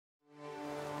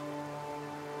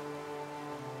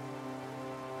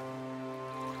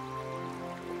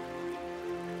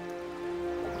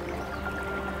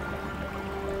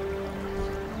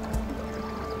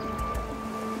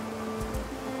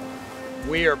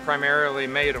We are primarily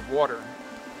made of water.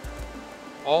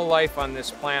 All life on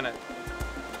this planet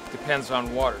depends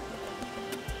on water.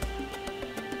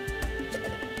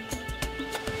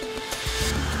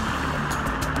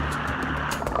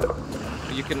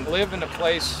 You can live in a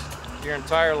place your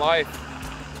entire life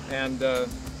and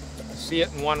see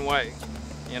it in one way.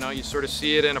 You know, you sort of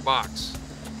see it in a box.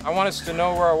 I want us to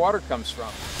know where our water comes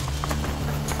from.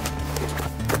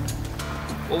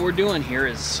 What we're doing here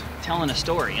is telling a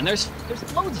story, and there's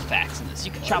loads of facts in this.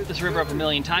 You could chop this river up a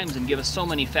million times and give us so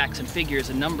many facts and figures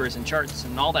and numbers and charts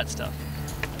and all that stuff.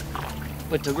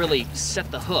 But to really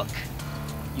set the hook,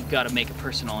 you've got to make it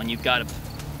personal, and you've got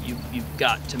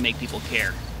to make people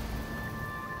care.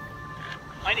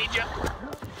 I need you.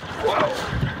 Whoa!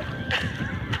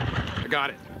 I got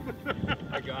it.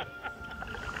 I got it.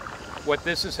 What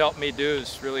this has helped me do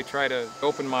is really try to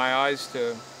open my eyes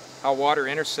to how water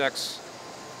intersects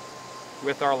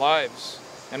with our lives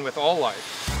and with all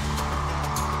life.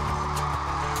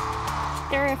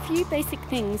 There are a few basic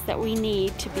things that we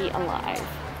need to be alive.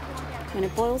 When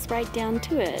it boils right down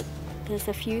to it, there's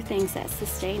a few things that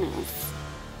sustain us.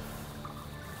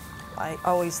 I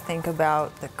always think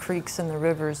about the creeks and the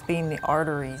rivers being the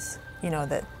arteries, you know,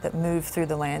 that move through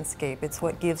the landscape. It's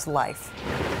what gives life.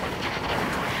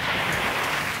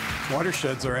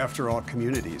 Watersheds are, after all,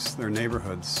 communities. They're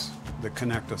neighborhoods that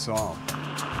connect us all.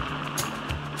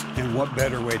 And what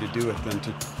better way to do it than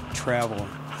to travel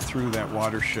through that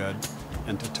watershed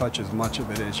and to touch as much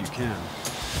of it as you can.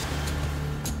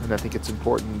 And I think it's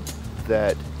important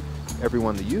that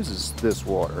everyone that uses this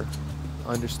water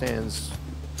understands,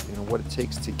 you know, what it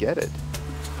takes to get it.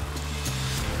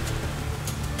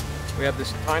 We have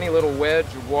this tiny little wedge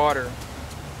of water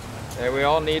that we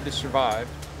all need to survive.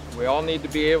 We all need to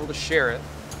be able to share it.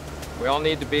 We all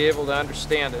need to be able to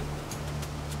understand it.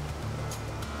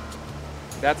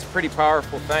 That's a pretty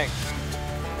powerful thing.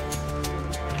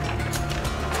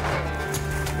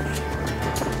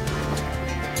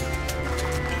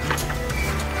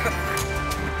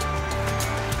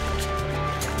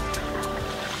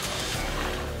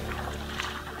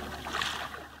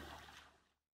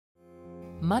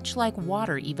 Much like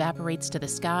water evaporates to the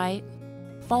sky,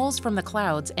 falls from the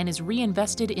clouds, and is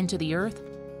reinvested into the earth,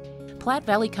 Platte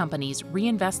Valley Companies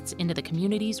reinvests into the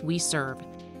communities we serve.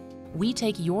 We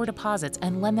take your deposits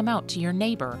and lend them out to your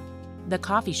neighbor, the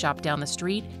coffee shop down the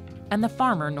street, and the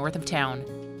farmer north of town.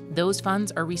 Those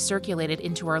funds are recirculated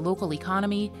into our local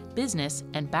economy, business,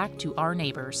 and back to our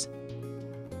neighbors.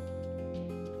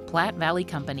 Platte Valley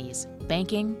Companies,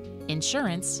 banking,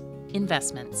 insurance,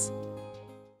 investments.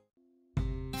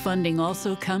 Funding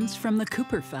also comes from the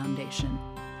Cooper Foundation,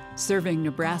 serving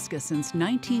Nebraska since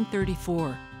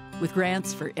 1934 with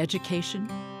grants for education,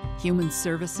 human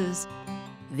services,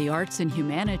 the arts and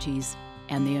humanities,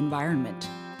 and the environment.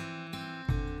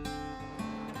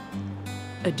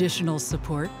 Additional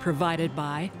support provided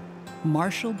by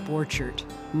Marshall Borchert,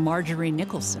 Marjorie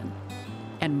Nicholson,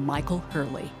 and Michael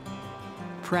Hurley,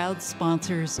 proud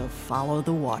sponsors of Follow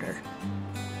the Water.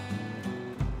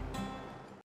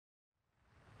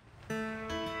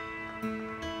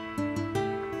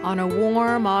 On a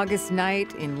warm August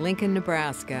night in Lincoln,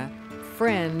 Nebraska,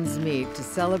 friends meet to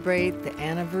celebrate the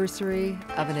anniversary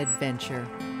of an adventure.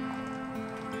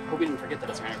 Hope we didn't forget that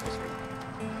it's our anniversary.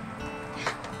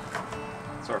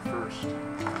 It's our first.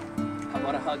 How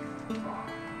about a hug?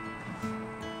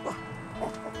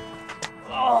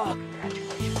 Oh,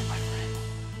 congratulations, my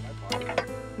friend.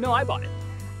 No, I bought it.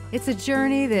 It's a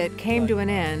journey that came to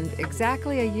an end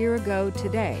exactly a year ago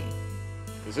today.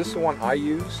 Is this the one I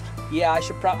used? Yeah, I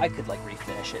could like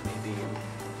refinish it maybe,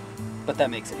 but that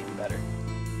makes it even better.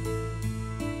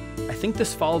 I think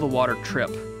this Follow the Water trip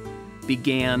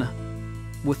began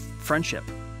with friendship.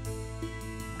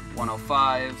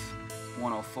 105,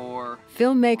 104.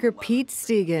 Filmmaker Pete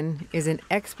Stegen is an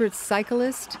expert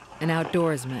cyclist and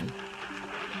outdoorsman.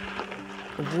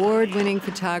 Award-winning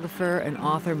photographer and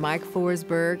author Mike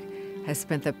Forsberg has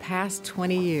spent the past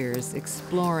 20 years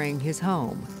exploring his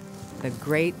home, the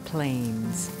Great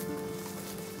Plains.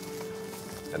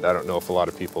 And I don't know if a lot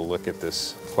of people look at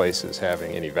this place as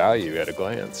having any value at a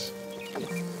glance.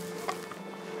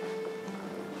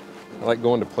 I like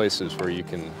going to places where you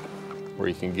can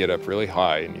get up really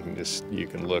high and you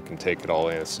can look and take it all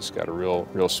in. It's just got a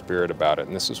real spirit about it,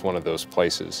 and this is one of those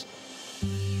places.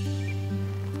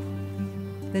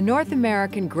 The North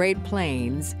American Great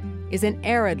Plains is an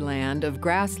arid land of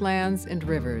grasslands and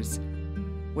rivers,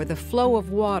 where the flow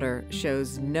of water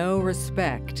shows no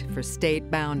respect for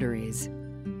state boundaries.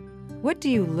 What do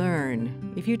you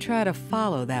learn if you try to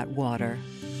follow that water?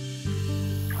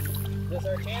 Is this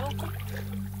our channel?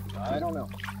 I don't know.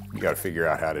 You got to figure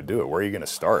out how to do it. Where are you going to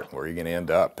start? Where are you going to end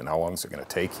up? And how long is it going to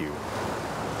take you?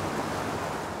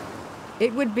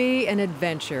 It would be an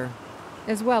adventure,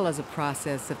 as well as a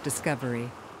process of discovery.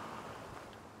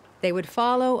 They would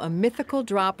follow a mythical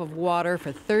drop of water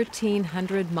for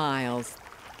 1,300 miles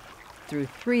through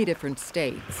 3 different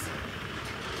states.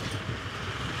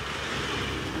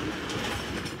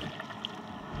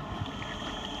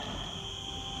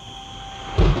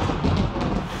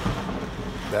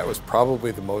 That was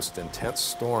probably the most intense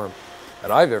storm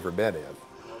that I've ever been in.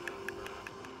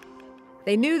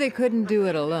 They knew they couldn't do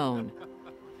it alone.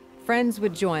 Friends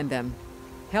would join them,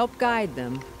 help guide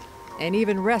them, and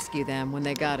even rescue them when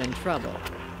they got in trouble.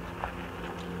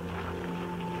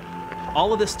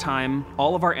 All of this time,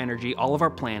 all of our energy, all of our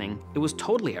planning, it was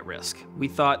totally at risk. We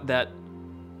thought that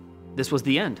this was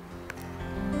the end.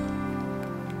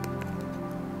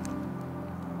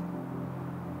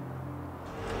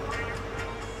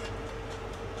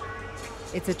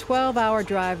 It's a 12-hour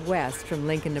drive west from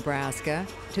Lincoln, Nebraska,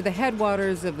 to the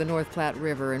headwaters of the North Platte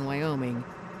River in Wyoming.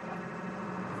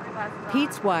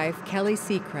 Pete's wife, Kelly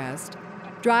Seacrest,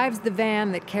 drives the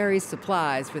van that carries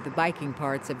supplies for the biking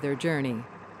parts of their journey.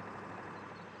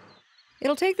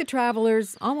 It'll take the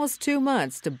travelers almost 2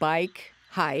 months to bike,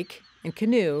 hike, and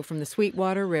canoe from the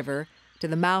Sweetwater River to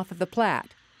the mouth of the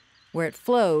Platte, where it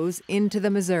flows into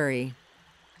the Missouri.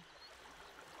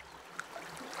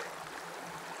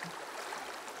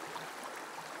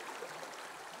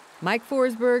 Mike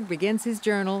Forsberg begins his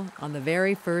journal on the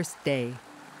very first day.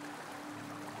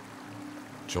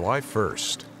 July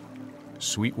 1st,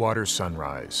 Sweetwater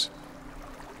sunrise.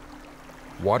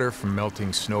 Water from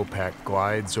melting snowpack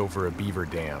glides over a beaver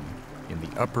dam in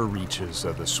the upper reaches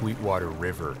of the Sweetwater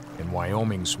River in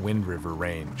Wyoming's Wind River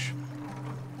Range.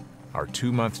 Our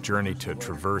 2-month journey to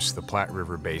traverse the Platte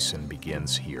River Basin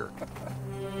begins here.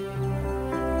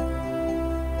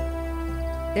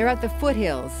 They're at the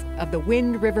foothills of the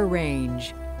Wind River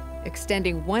Range,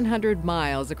 extending 100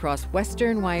 miles across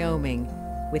western Wyoming,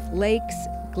 with lakes,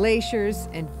 glaciers,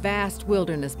 and vast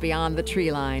wilderness beyond the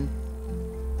tree line.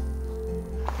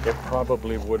 It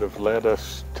probably would have led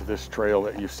us to this trail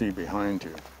that you see behind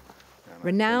you.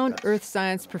 Renowned earth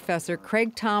science professor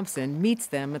Craig Thompson meets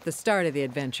them at the start of the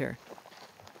adventure.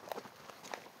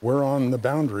 We're on the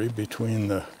boundary between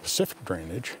the Pacific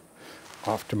drainage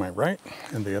off to my right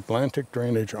and the Atlantic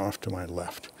drainage off to my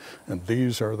left. And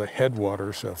these are the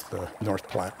headwaters of the North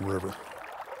Platte River.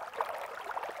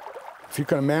 If you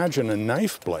can imagine a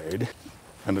knife blade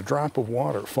and a drop of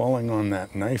water falling on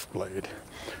that knife blade,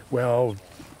 well,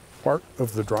 part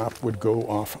of the drop would go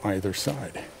off either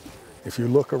side. If you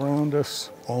look around us,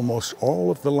 almost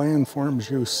all of the landforms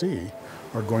you see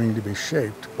are going to be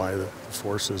shaped by the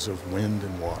forces of wind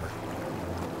and water.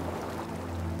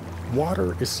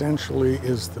 Water essentially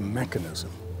is the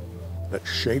mechanism that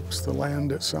shapes the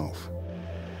land itself.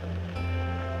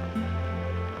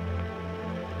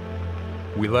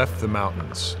 We left the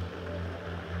mountains.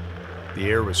 The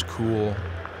air was cool,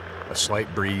 a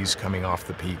slight breeze coming off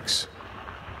the peaks.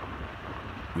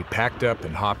 We packed up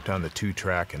and hopped on the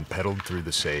 2-track and pedaled through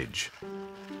the sage.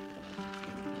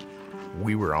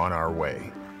 We were on our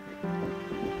way.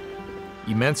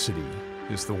 Immensity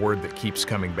is the word that keeps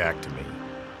coming back to me.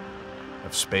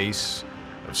 Of space,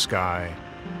 of sky,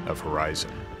 of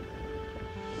horizon.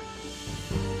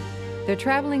 They're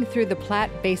traveling through the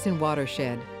Platte Basin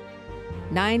watershed,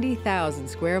 90,000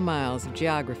 square miles of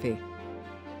geography,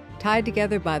 tied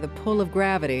together by the pull of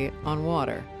gravity on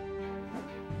water.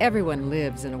 Everyone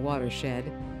lives in a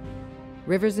watershed,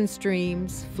 rivers and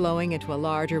streams flowing into a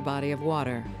larger body of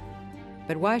water.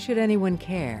 But why should anyone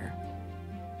care?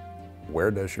 Where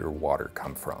does your water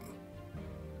come from?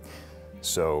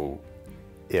 So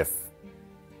if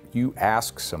you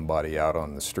ask somebody out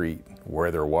on the street where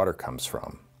their water comes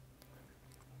from,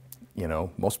 you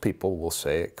know, most people will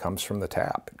say it comes from the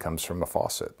tap, it comes from a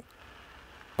faucet.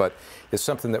 But it's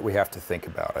something that we have to think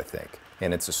about, I think.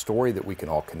 And it's a story that we can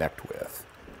all connect with.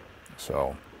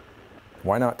 So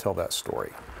why not tell that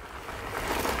story?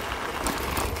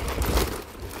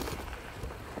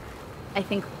 I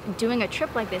think doing a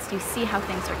trip like this, you see how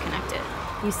things are connected.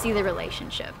 You see the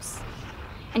relationships.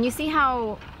 And you see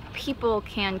how people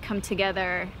can come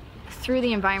together through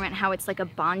the environment, how it's like a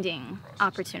bonding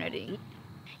opportunity.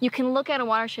 You can look at a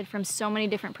watershed from so many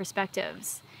different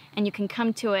perspectives, and you can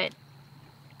come to it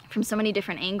from so many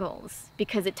different angles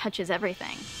because it touches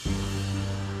everything.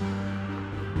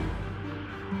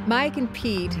 Mike and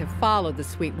Pete have followed the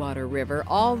Sweetwater River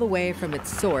all the way from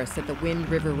its source at the Wind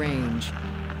River Range.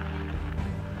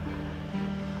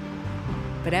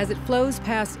 But as it flows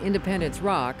past Independence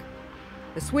Rock,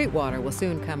 the Sweetwater will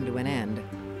soon come to an end.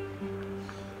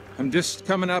 I'm just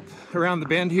coming up around the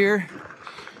bend here,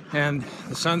 and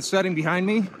the sun's setting behind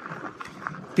me.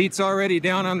 Pete's already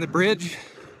down on the bridge,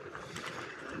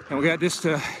 and we got just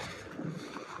a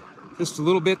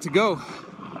little bit to go.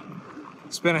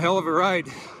 It's been a hell of a ride.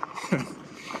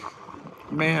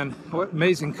 Man, what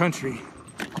amazing country.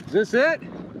 Is this it?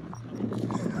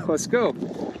 Let's go.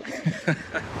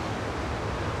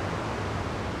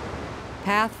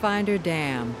 Pathfinder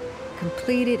Dam,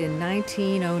 completed in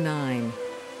 1909.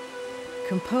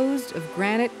 Composed of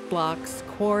granite blocks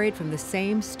quarried from the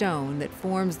same stone that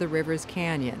forms the river's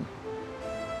canyon.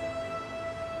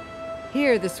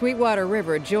 Here, the Sweetwater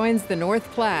River joins the North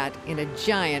Platte in a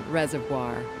giant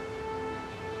reservoir.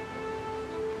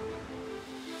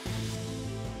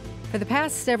 For the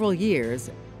past several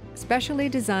years, specially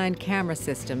designed camera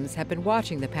systems have been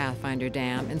watching the Pathfinder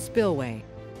Dam and spillway,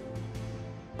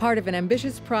 part of an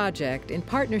ambitious project in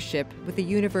partnership with the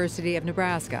University of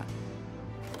Nebraska.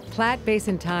 Platte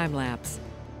Basin Time Lapse,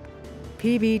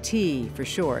 PBT for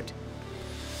short.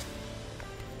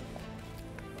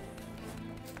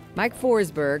 Mike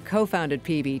Forsberg co-founded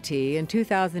PBT in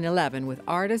 2011 with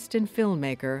artist and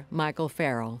filmmaker Michael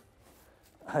Farrell.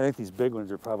 I think these big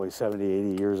ones are probably 70,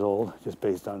 80 years old, just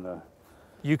based on the...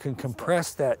 You can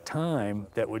compress that time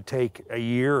that would take a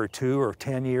year or 2 or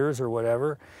 10 years or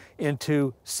whatever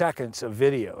into seconds of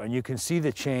video, and you can see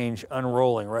the change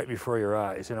unrolling right before your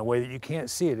eyes in a way that you can't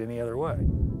see it any other way.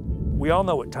 We all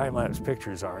know what time-lapse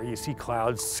pictures are. You see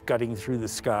clouds scudding through the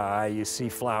sky, you see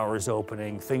flowers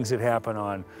opening, things that happen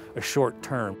on a short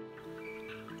term.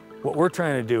 What we're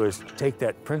trying to do is take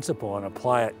that principle and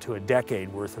apply it to a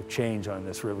decade worth of change on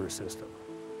this river system.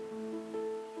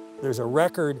 There's a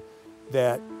record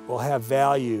that will have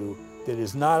value that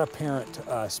is not apparent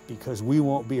to us because we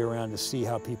won't be around to see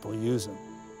how people use them.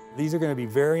 These are going to be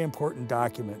very important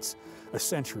documents a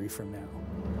century from now.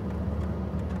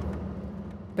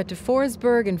 But to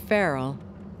Forsberg and Farrell,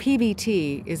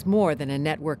 PBT is more than a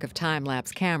network of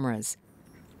time-lapse cameras.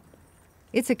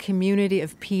 It's a community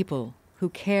of people who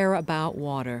care about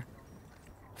water.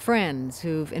 Friends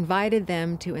who've invited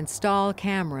them to install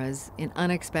cameras in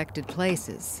unexpected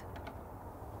places.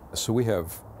 So we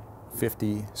have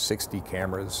 50, 60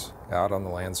 cameras out on the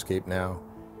landscape now.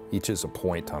 Each is a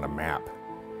point on a map.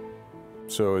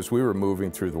 So as we were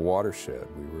moving through the watershed,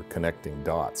 we were connecting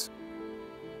dots.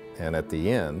 And at the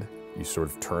end, you sort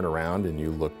of turn around and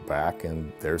you look back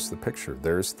and there's the picture,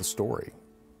 there's the story.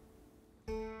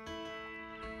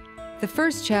 The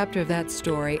first chapter of that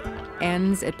story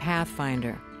ends at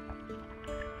Pathfinder.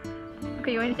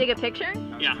 Okay, you want to take a picture?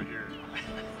 Yeah.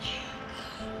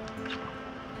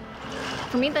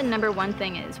 For me, the number one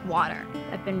thing is water.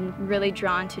 I've been really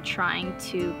drawn to trying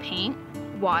to paint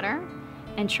water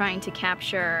and trying to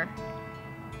capture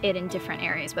it in different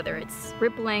areas, whether it's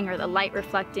rippling or the light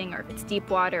reflecting, or if it's deep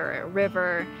water or a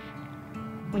river.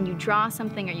 When you draw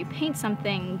something or you paint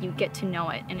something, you get to know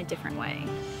it in a different way.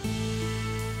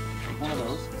 One of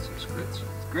those. It's grits.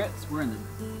 It's grits. We're in the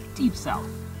deep south.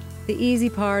 The easy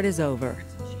part is over.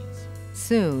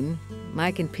 Soon,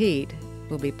 Mike and Pete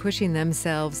will be pushing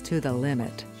themselves to the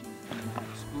limit.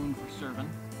 Spoon for serving.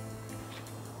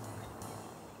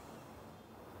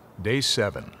 Day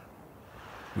 7.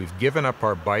 We've given up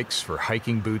our bikes for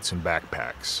hiking boots and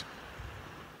backpacks.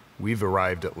 We've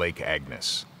arrived at Lake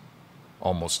Agnes,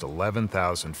 almost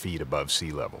 11,000 feet above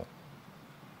sea level.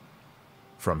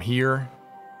 From here,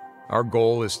 our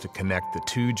goal is to connect the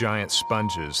 2 giant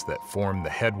sponges that form the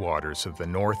headwaters of the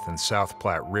North and South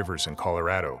Platte rivers in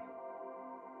Colorado.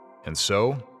 And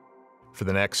so, for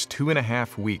the next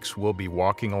 2.5 weeks, we'll be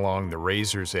walking along the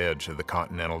razor's edge of the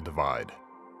Continental Divide,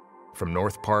 from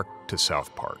North Park to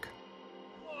South Park.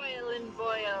 Boil and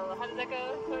boil. How does that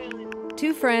go? Boil and...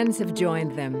 2 friends have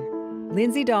joined them,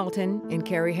 Lindsay Dalton and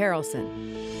Carrie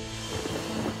Harrelson.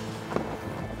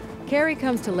 Carrie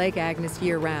comes to Lake Agnes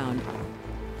year-round.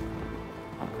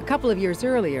 A couple of years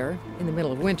earlier, in the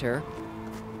middle of winter,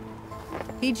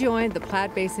 he joined the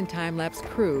Platte Basin time-lapse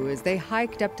crew as they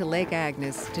hiked up to Lake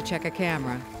Agnes to check a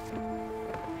camera.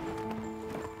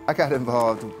 I got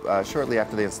involved shortly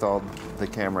after they installed the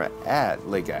camera at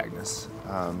Lake Agnes.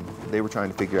 They were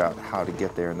trying to figure out how to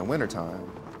get there in the wintertime.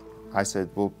 I said,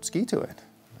 well, ski to it.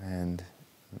 And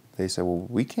they said, well,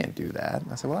 we can't do that.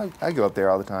 I said, well, I go up there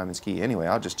all the time and ski anyway.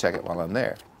 I'll just check it while I'm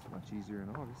there. It's much easier in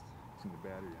August. Isn't the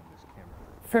battery on this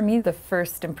camera? For me, the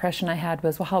first impression I had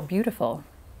was, well, how beautiful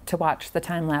to watch the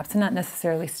time lapse, and not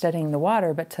necessarily studying the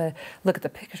water, but to look at the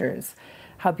pictures.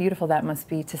 How beautiful that must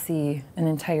be to see an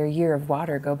entire year of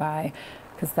water go by,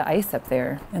 because the ice up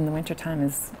there in the wintertime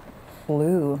is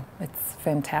blue. It's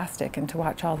fantastic, and to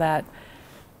watch all that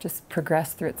just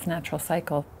progress through its natural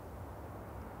cycle.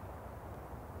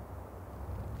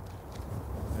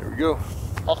 go.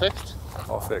 All fixed?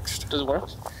 All fixed. Does it work?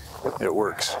 It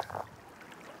works.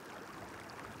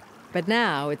 But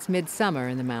now it's midsummer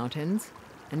in the mountains,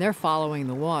 and they're following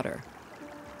the water.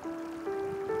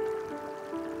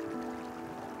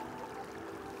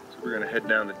 So we're gonna head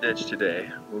down the ditch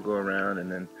today. We'll go around,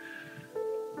 and then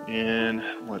in,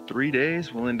 3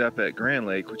 days, we'll end up at Grand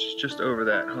Lake, which is just over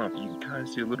that hump. You can kind of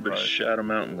see a little bit of Shadow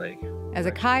Mountain Lake. As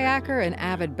a kayaker and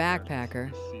avid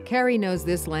backpacker, Kerry knows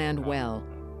this land well.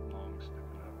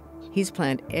 He's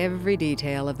planned every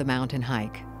detail of the mountain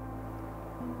hike.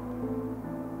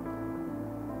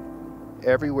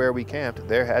 Everywhere we camped,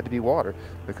 there had to be water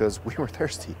because we were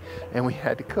thirsty and we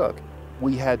had to cook.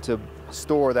 We had to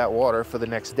store that water for the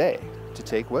next day to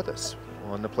take with us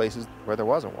on the places where there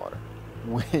wasn't water.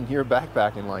 When you're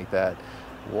backpacking like that,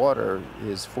 water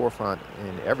is forefront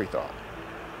in every thought.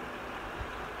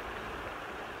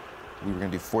 We were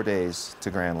gonna do 4 days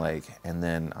to Grand Lake, and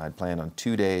then I'd planned on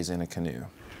 2 days in a canoe,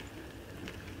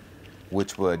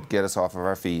 which would get us off of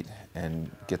our feet and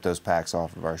get those packs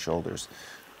off of our shoulders.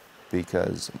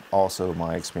 Because also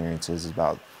my experience is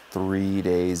about 3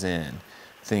 days in,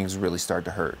 things really start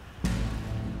to hurt.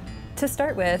 To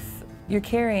start with, you're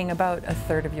carrying about a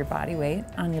third of your body weight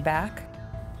on your back.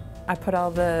 I put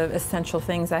all the essential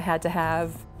things I had to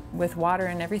have with water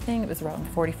and everything. It was around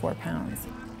 44 pounds.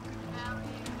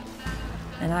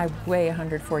 And I weigh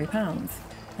 140 pounds.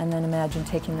 And then imagine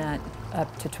taking that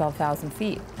up to 12,000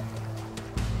 feet.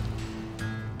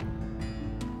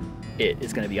 It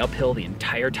is going to be uphill the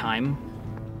entire time.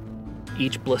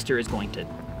 Each blister is going to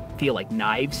feel like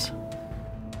knives.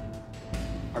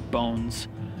 Our bones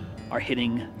are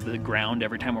hitting the ground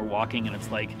every time we're walking, and it's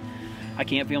like, I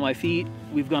can't feel my feet.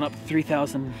 We've gone up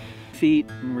 3,000 feet,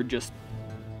 and we're just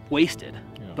wasted.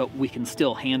 Yeah. But we can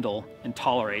still handle and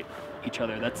tolerate each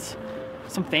other. That's,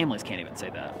 some families can't even say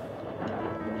that.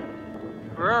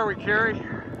 Where are we, Carrie?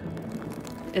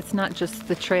 It's not just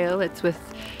the trail, it's with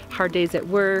hard days at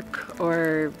work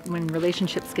or when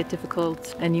relationships get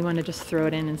difficult and you want to just throw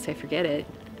it in and say, forget it.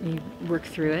 You work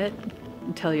through it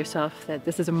and tell yourself that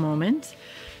this is a moment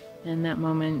and that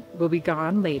moment will be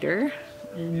gone later.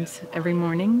 And every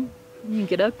morning you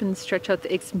get up and stretch out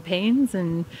the aches and pains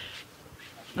and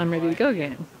I'm ready to go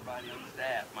again.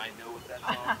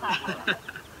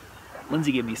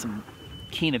 Lindsay gave me some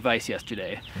keen advice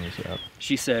yesterday.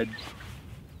 She said,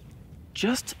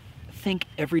 just think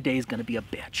every day is going to be a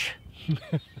bitch.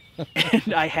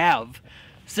 And I have.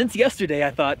 Since yesterday, I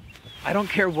thought, I don't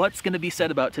care what's going to be said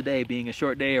about today being a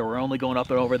short day or we're only going up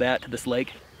and over that to this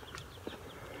lake.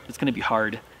 It's going to be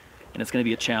hard and it's going to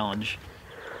be a challenge.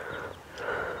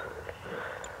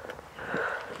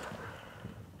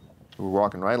 We were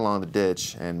walking right along the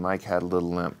ditch and Mike had a little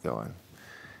limp going.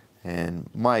 And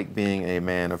Mike, being a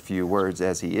man of few words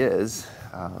as he is,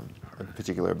 in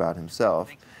particular about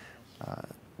himself,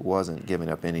 wasn't giving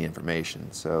up any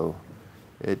information. So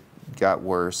it got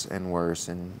worse and worse,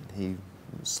 and he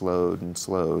slowed and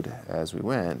slowed as we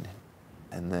went.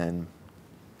 And then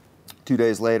 2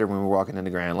 days later, when we were walking into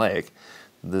Grand Lake,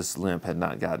 this limp had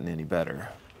not gotten any better.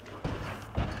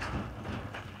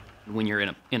 When you're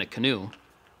in a canoe,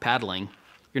 paddling,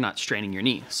 you're not straining your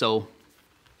knee. So,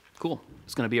 cool,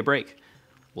 it's gonna be a break.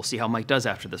 We'll see how Mike does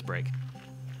after this break.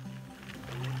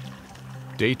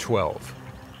 Day 12.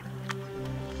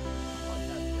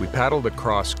 We paddled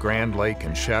across Grand Lake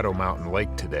and Shadow Mountain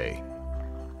Lake today.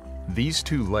 These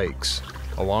two lakes,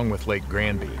 along with Lake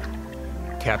Granby,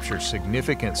 capture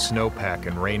significant snowpack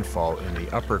and rainfall in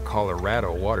the upper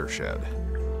Colorado watershed.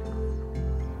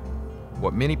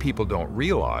 What many people don't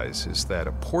realize is that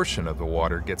a portion of the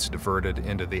water gets diverted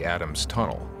into the Adams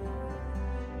Tunnel,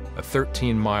 a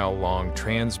 13-mile-long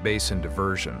trans-basin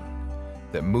diversion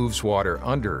that moves water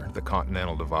under the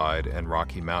Continental Divide and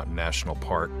Rocky Mountain National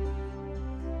Park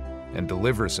and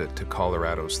delivers it to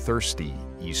Colorado's thirsty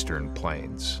eastern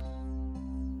plains.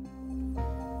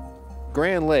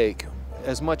 Grand Lake,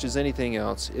 as much as anything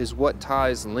else, is what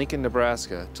ties Lincoln,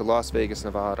 Nebraska to Las Vegas,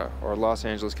 Nevada, or Los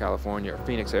Angeles, California, or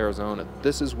Phoenix, Arizona.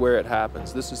 This is where it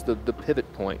happens. This is the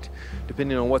pivot point,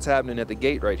 depending on what's happening at the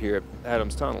gate right here at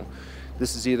Adams Tunnel.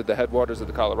 This is either the headwaters of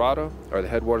the Colorado or the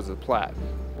headwaters of the Platte,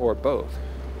 or both.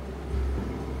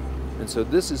 And so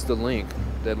this is the link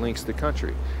that links the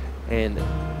country. And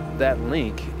that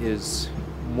link is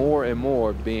more and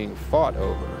more being fought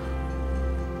over.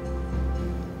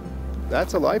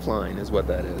 That's a lifeline, is what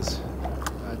that is.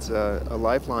 That's a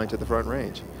lifeline to the Front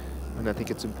Range. And I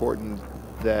think it's important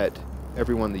that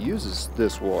everyone that uses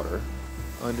this water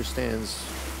understands,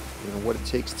 what it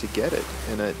takes to get it.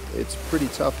 And it's pretty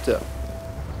tough to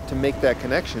make that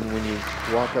connection when you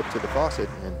walk up to the faucet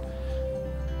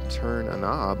and turn a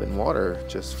knob and water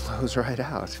just flows right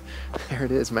out. There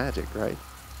it is, magic, right?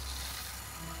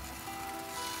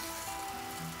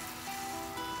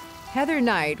 Heather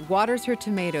Knight waters her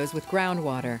tomatoes with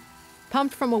groundwater,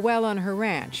 pumped from a well on her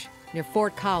ranch near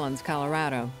Fort Collins,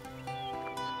 Colorado.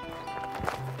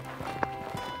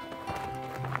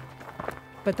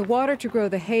 But the water to grow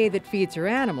the hay that feeds her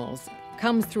animals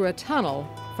comes through a tunnel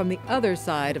from the other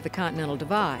side of the Continental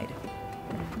Divide.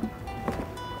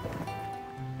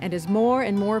 And as more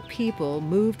and more people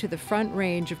move to the Front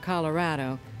Range of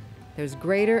Colorado, there's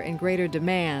greater and greater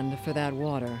demand for that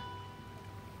water.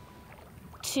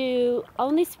 To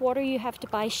own this water, you have to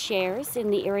buy shares in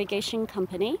the irrigation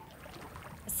company.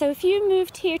 So if you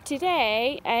moved here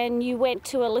today and you went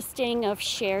to a listing of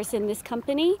shares in this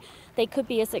company, they could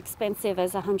be as expensive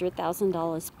as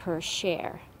 $100,000 per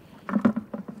share.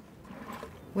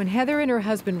 When Heather and her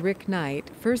husband Rick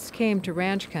Knight first came to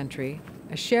ranch country,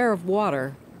 a share of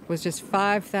water was just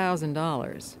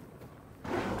 $5,000.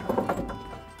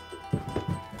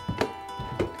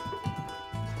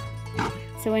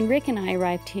 So when Rick and I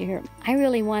arrived here, I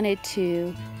really wanted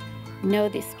to know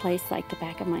this place like the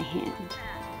back of my hand.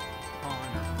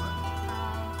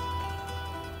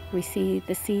 We see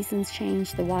the seasons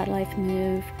change, the wildlife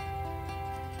move.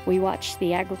 We watch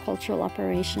the agricultural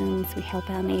operations, we help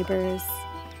our neighbors.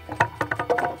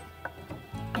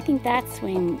 I think that's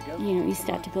when, you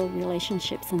start to build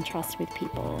relationships and trust with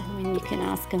people, when you can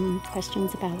ask them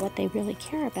questions about what they really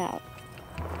care about.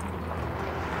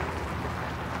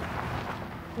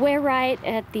 We're right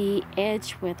at the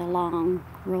edge where the long,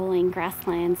 rolling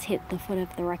grasslands hit the foot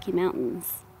of the Rocky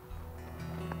Mountains.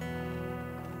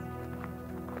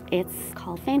 It's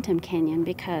called Phantom Canyon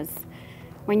because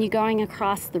when you're going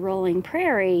across the rolling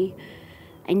prairie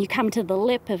and you come to the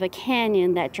lip of a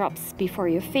canyon that drops before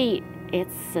your feet,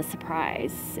 it's a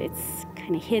surprise. It's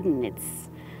kind of hidden. It's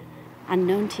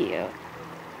unknown to you.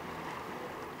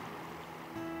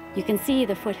 You can see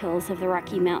the foothills of the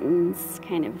Rocky Mountains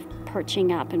kind of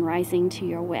perching up and rising to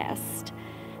your west.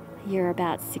 You're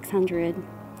about 600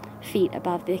 feet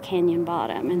above the canyon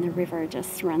bottom, and the river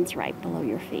just runs right below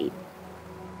your feet.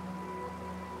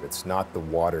 It's not the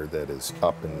water that is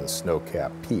up in the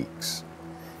snow-capped peaks,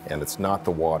 and it's not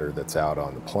the water that's out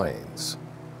on the plains.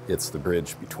 It's the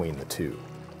bridge between the two,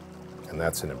 and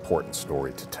that's an important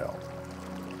story to tell.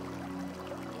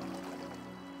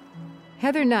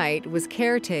 Heather Knight was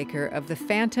caretaker of the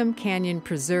Phantom Canyon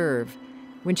Preserve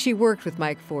when she worked with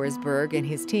Mike Forsberg and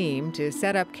his team to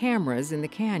set up cameras in the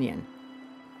canyon.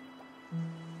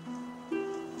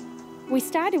 We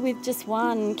started with just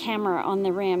one camera on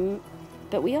the rim,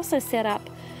 but we also set up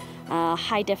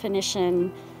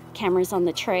high-definition cameras on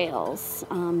the trails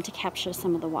to capture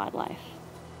some of the wildlife.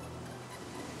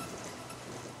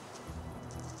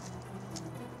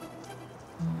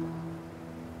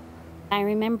 I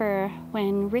remember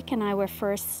when Rick and I were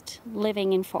first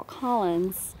living in Fort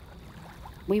Collins,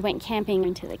 we went camping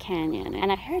into the canyon,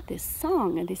 and I heard this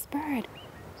song of this bird.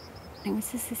 It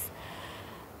was just this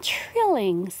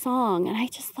trilling song, and I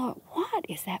just thought, what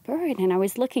is that bird? And I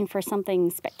was looking for something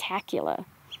spectacular.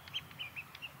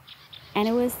 And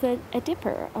it was a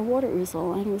dipper, a water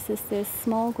ouzel, and it was just this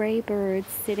small gray bird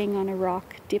sitting on a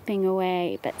rock, dipping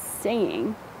away, but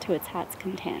singing to its heart's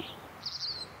content.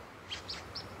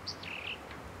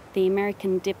 The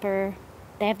American dipper,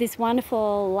 they have this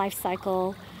wonderful life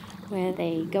cycle where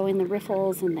they go in the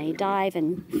riffles and they dive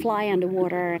and fly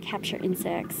underwater, capture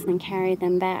insects, and carry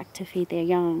them back to feed their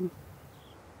young.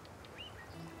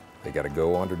 They got to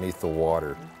go underneath the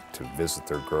water to visit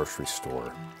their grocery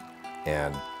store.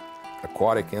 And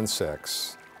aquatic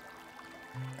insects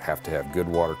have to have good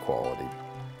water quality.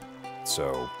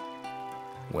 So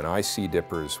when I see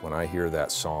dippers, when I hear that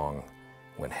song,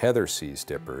 when Heather sees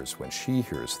dippers, when she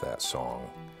hears that song,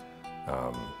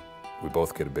 we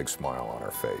both get a big smile on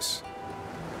our face.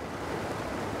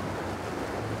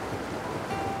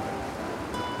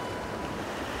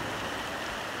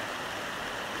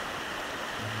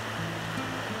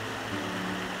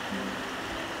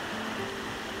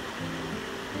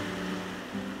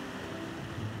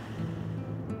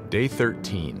 Day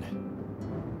 13.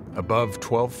 Above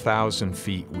 12,000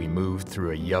 feet, we moved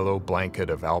through a yellow blanket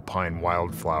of alpine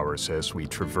wildflowers as we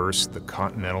traversed the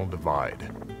Continental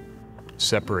Divide,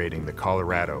 separating the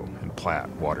Colorado and Platte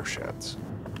watersheds.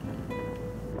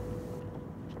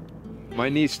 My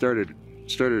knee started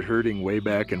hurting way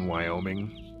back in Wyoming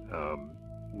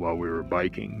while we were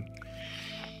biking.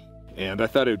 And I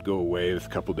thought it would go away with a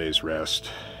couple days rest,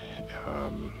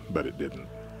 but it didn't.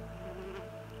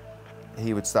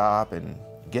 He would stop and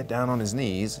get down on his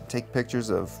knees, take pictures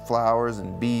of flowers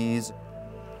and bees.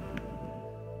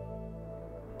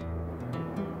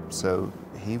 So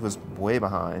he was way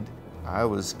behind. I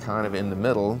was kind of in the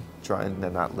middle, trying to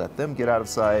not let them get out of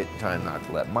sight, trying not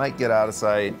to let Mike get out of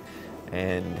sight,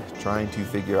 and trying to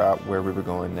figure out where we were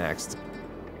going next.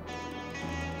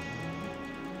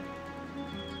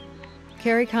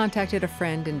 Carrie contacted a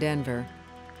friend in Denver.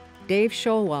 Dave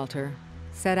Showalter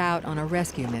set out on a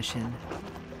rescue mission.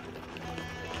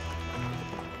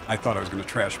 I thought I was going to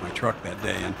trash my truck that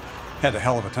day and had a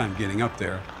hell of a time getting up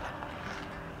there.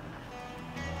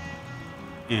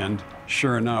 And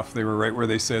sure enough, they were right where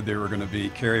they said they were going to be.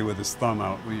 Carrie with his thumb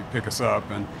out, will you pick us up?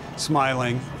 And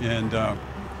smiling, and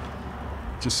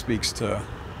just speaks to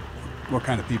what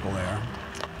kind of people they are.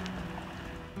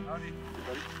 Howdy,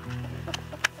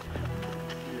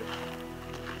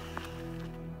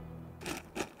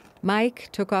 Mike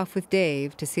took off with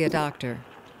Dave to see a doctor.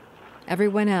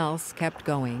 Everyone else kept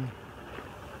going.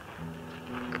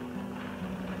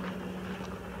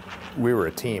 We were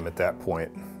a team at that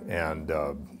point, and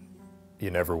you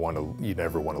never want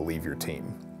to leave your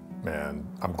team. And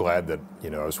I'm glad that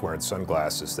I was wearing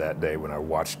sunglasses that day when I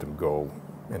watched him go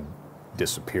and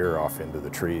disappear off into the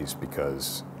trees,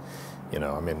 because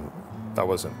I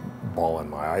wasn't bawling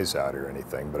my eyes out or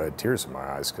anything, but I had tears in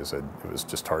my eyes because it was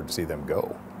just hard to see them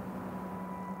go.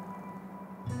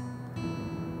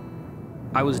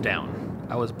 I was down.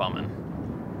 I was bumming.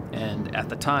 And at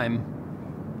the time,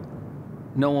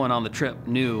 no one on the trip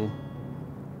knew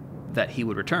that he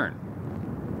would return.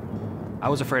 I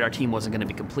was afraid our team wasn't going to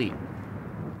be complete.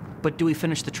 But do we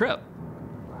finish the trip?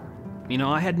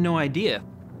 I had no idea.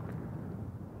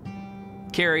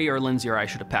 Carrie or Lindsay or I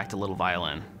should have packed a little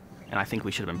violin, and I think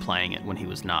we should have been playing it when he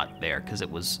was not there, because it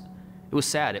was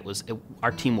sad.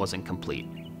 Our team wasn't complete.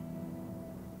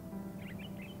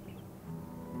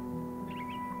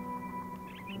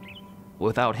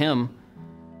 Without him,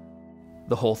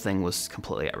 the whole thing was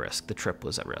completely at risk. The trip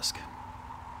was at risk.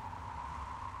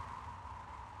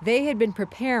 They had been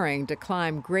preparing to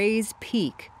climb Gray's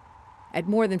Peak. At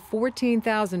more than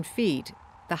 14,000 feet,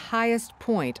 the highest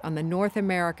point on the North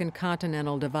American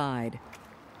Continental Divide.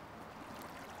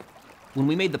 When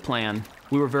we made the plan,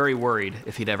 we were very worried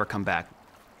if he'd ever come back.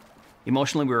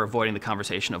 Emotionally, we were avoiding the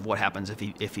conversation of what happens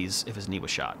if his knee was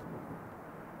shot.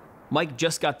 Mike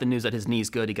just got the news that his knee's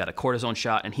good. He got a cortisone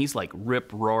shot, and he's like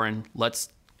rip-roaring. Let's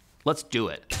do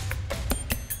it.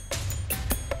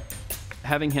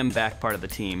 Having him back part of the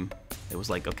team, it was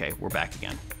like, okay, we're back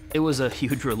again. It was a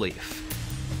huge relief.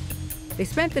 They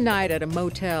spent the night at a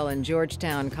motel in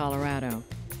Georgetown, Colorado.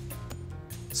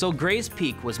 So Gray's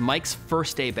Peak was Mike's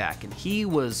first day back, and he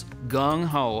was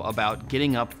gung-ho about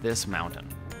getting up this mountain.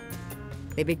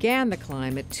 They began the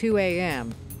climb at 2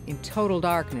 a.m. in total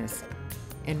darkness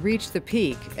and reached the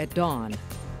peak at dawn.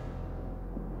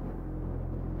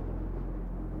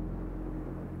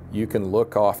 You can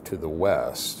look off to the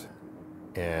west,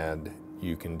 and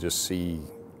you can just see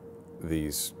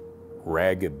these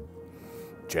ragged,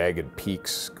 jagged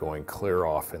peaks going clear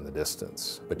off in the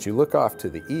distance. But you look off to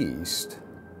the east,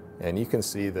 and you can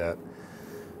see that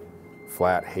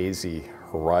flat, hazy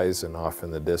horizon off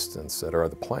in the distance that are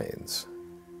the plains.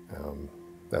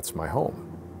 That's my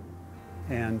home.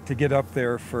 And to get up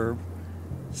there for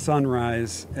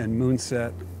sunrise and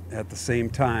moonset at the same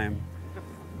time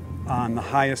on the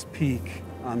highest peak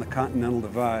on the Continental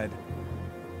Divide,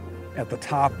 at the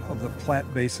top of the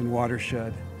Platte Basin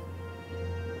watershed,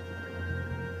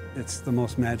 it's the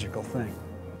most magical thing.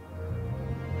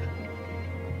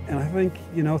 And I think,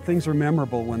 things are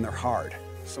memorable when they're hard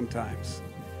sometimes.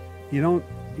 You don't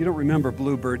remember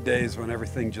bluebird days when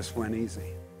everything just went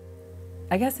easy.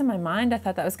 I guess in my mind, I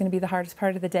thought that was going to be the hardest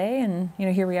part of the day. And,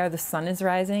 here we are, the sun is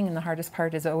rising and the hardest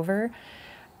part is over.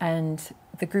 And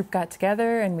the group got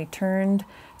together and we turned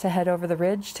to head over the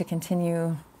ridge to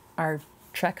continue our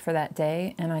trek for that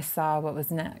day. And I saw what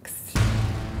was next.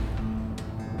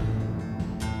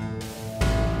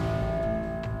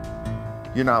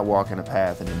 You're not walking a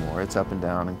path anymore. It's up and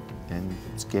down and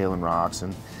scaling rocks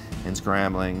and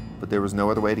scrambling. But there was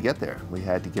no other way to get there. We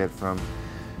had to get from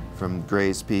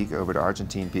Gray's Peak over to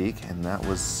Argentine Peak, and that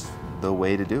was the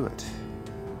way to do it.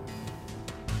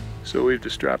 So we've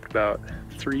just dropped about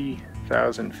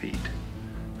 3,000 feet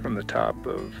from the top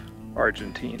of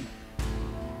Argentine.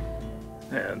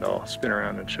 And I'll spin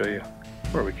around and show you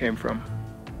where we came from.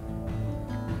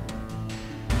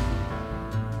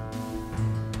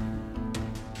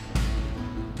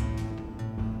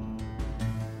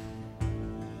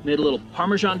 Made a little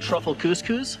Parmesan truffle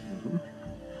couscous.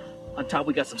 On top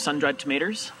we got some sun-dried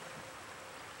tomatoes.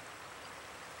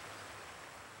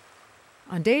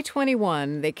 On day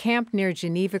 21, they camped near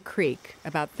Geneva Creek,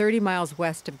 about 30 miles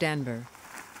west of Denver.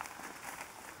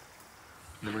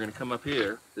 And then we're gonna come up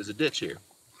here. There's a ditch here.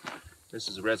 This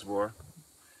is a reservoir.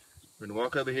 We're gonna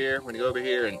walk over here, we're gonna go over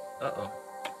here, and uh-oh.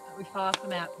 We fall off the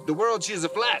map. The world, she's a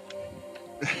flat.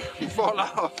 You fall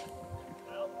off.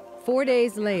 4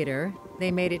 days later,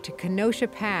 they made it to Kenosha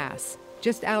Pass,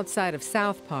 just outside of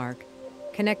South Park,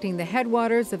 connecting the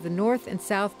headwaters of the North and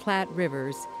South Platte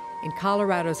rivers in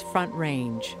Colorado's Front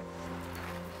Range.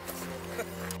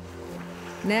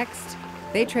 Next,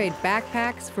 they trade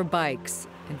backpacks for bikes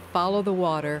and follow the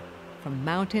water from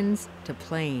mountains to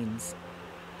plains.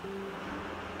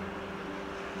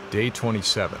 Day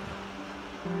 27.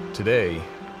 Today,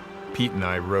 Pete and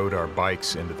I rode our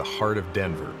bikes into the heart of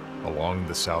Denver along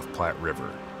the South Platte River,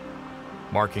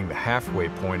 marking the halfway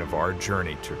point of our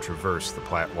journey to traverse the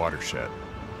Platte watershed.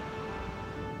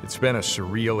 It's been a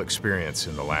surreal experience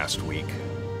in the last week,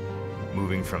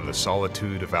 moving from the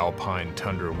solitude of alpine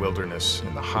tundra wilderness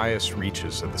in the highest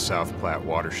reaches of the South Platte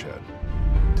watershed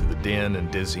to the din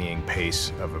and dizzying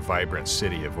pace of a vibrant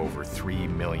city of over 3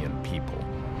 million people.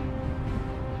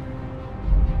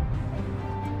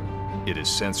 It is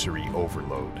sensory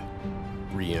overload.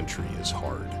 Re-entry is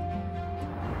hard.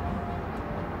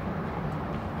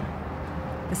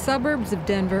 The suburbs of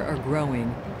Denver are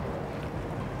growing.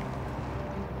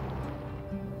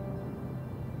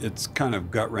 It's kind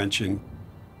of gut-wrenching.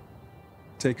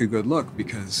 Take a good look,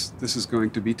 because this is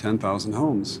going to be 10,000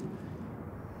 homes.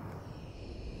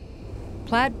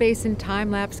 Platte Basin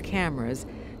time-lapse cameras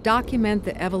document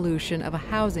the evolution of a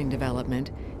housing development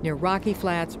near Rocky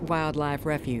Flats Wildlife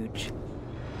Refuge.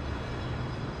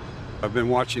 I've been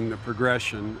watching the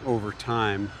progression over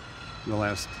time in the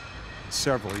last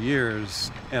several years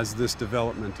as this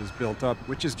development is built up,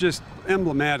 which is just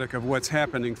emblematic of what's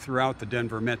happening throughout the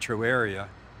Denver metro area.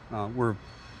 We're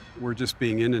just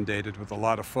being inundated with a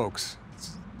lot of folks.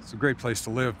 It's a great place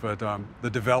to live, but the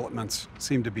developments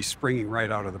seem to be springing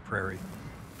right out of the prairie.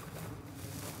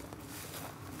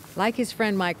 Like his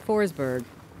friend Mike Forsberg,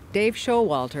 Dave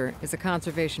Showalter is a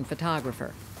conservation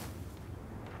photographer.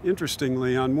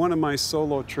 Interestingly, on one of my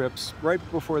solo trips, right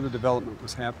before the development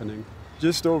was happening,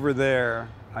 just over there,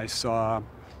 I saw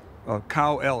a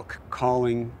cow elk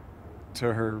calling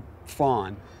to her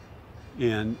fawn,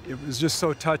 and it was just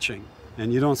so touching.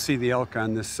 And you don't see the elk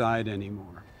on this side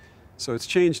anymore. So it's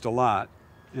changed a lot,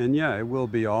 and yeah, it will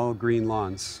be all green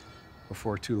lawns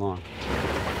before too long.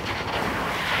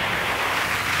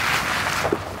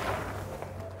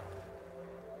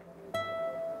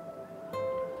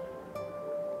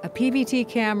 A PVT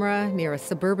camera near a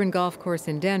suburban golf course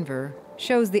in Denver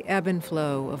shows the ebb and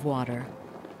flow of water.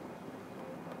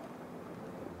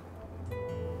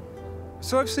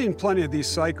 So I've seen plenty of these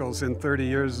cycles in 30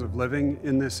 years of living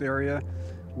in this area,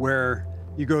 where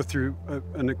you go through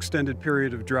an extended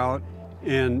period of drought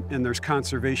and there's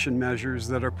conservation measures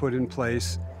that are put in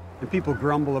place, and people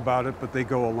grumble about it, but they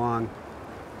go along.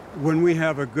 When we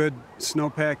have a good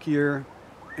snowpack year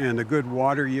and a good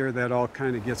water year, that all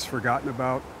kind of gets forgotten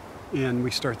about, and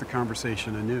we start the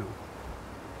conversation anew.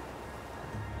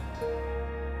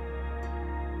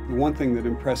 The one thing that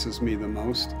impresses me the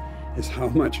most is how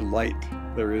much light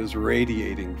there is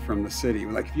radiating from the city.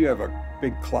 Like if you have a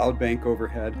big cloud bank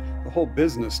overhead, the whole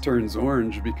business turns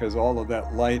orange because all of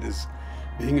that light is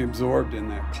being absorbed in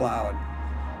that cloud.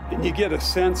 And you get a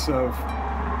sense of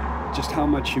just how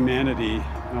much humanity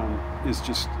is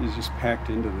just packed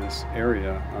into this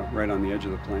area right on the edge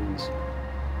of the plains.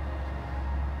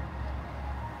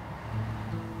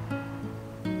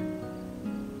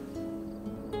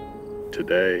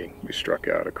 Today, we struck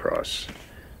out across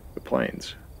the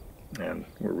plains, and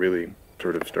we're really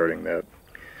sort of starting that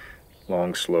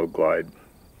long, slow glide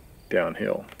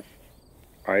downhill.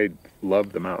 I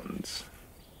love the mountains,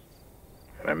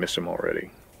 and I miss them already,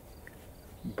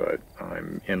 but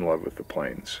I'm in love with the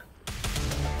plains.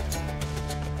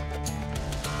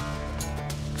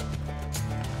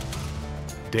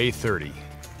 Day 30.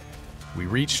 We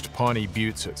reached Pawnee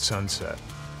Buttes at sunset.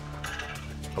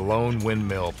 A lone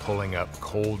windmill pulling up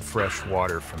cold, fresh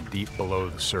water from deep below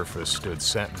the surface stood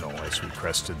sentinel as we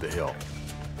crested the hill.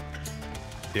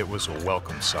 It was a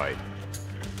welcome sight.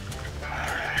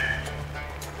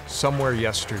 Somewhere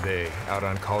yesterday, out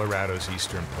on Colorado's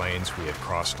eastern plains, we had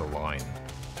crossed a line.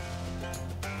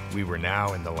 We were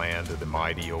now in the land of the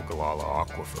mighty Ogallala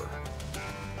Aquifer,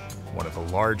 one of the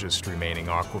largest remaining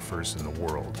aquifers in the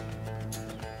world.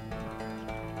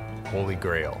 Holy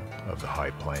Grail of the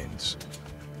High Plains.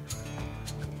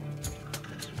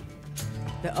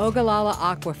 The Ogallala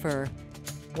Aquifer,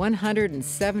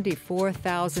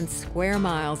 174,000 square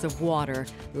miles of water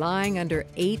lying under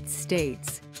 8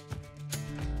 states.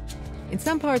 In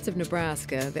some parts of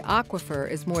Nebraska, the aquifer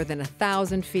is more than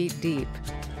 1,000 feet deep.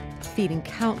 feeding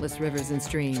countless rivers and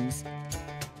streams.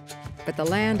 But the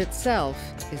land itself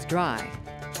is dry.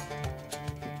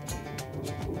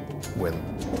 When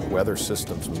weather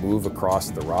systems move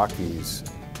across the Rockies,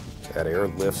 that air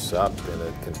lifts up and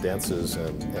it condenses,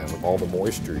 and all the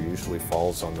moisture usually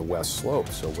falls on the west slope.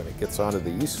 So when it gets onto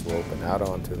the east slope and out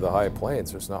onto the high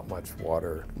plains, there's not much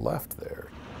water left there.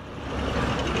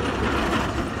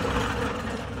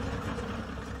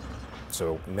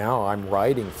 So now I'm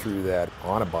riding through that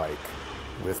on a bike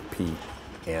with Pete,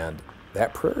 and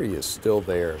that prairie is still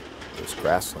there. Those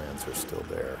grasslands are still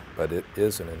there, but it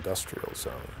is an industrial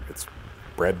zone. It's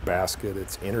breadbasket,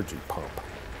 it's energy pump.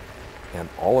 And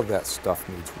all of that stuff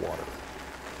needs water.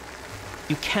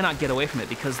 You cannot get away from it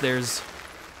because there's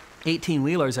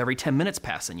 18-wheelers every 10 minutes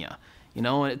passing you. You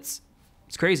know, and it's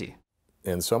crazy.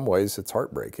 In some ways, it's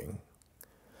heartbreaking.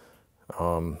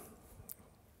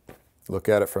 Look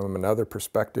at it from another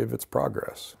perspective, it's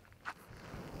progress.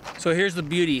 So here's the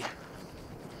beauty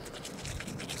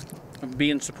of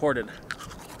being supported.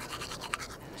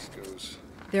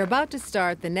 They're about to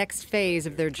start the next phase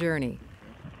of their journey.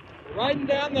 Riding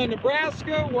down the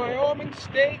Nebraska-Wyoming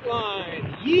state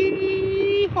line.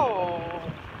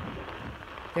 Yee-haw!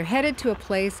 They're headed to a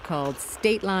place called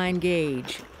State Line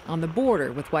Gauge on the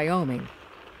border with Wyoming.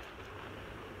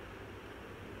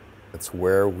 It's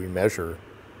where we measure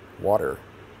water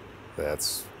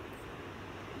that's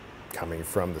coming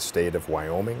from the state of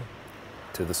Wyoming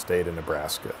to the state of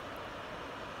Nebraska.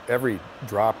 Every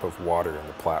drop of water in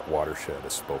the Platte watershed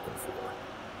is spoken for.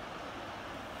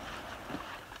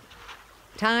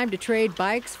 Time to trade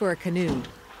bikes for a canoe.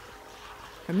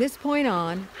 From this point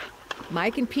on,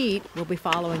 Mike and Pete will be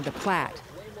following the Platte,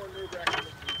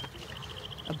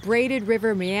 a braided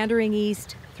river meandering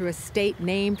east through a state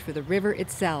named for the river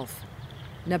itself,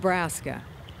 Nebraska,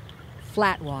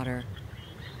 flat water,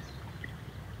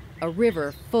 a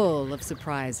river full of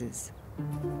surprises.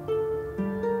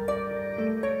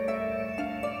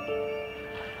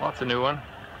 Well, that's a new one.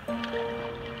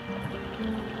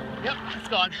 Yep, it's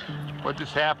gone. What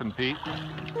just happened, Pete?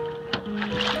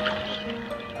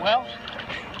 Well,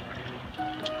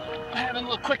 I'm having a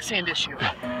little quicksand issue.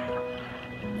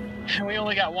 And we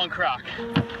only got one crock.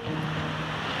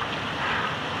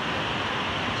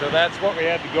 So that's what we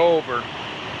had to go over.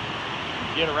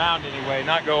 Get around anyway,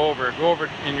 not go over. Go over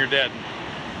and you're dead.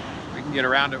 We can get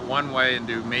around it one way and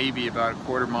do maybe about a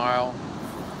quarter mile,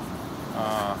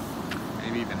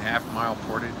 maybe even half-mile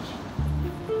portage.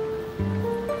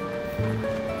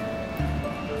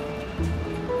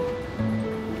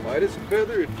 Light as a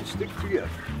feather if you stick together.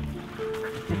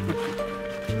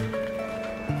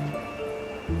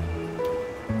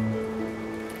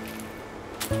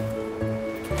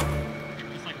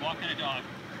 It's like walking a dog.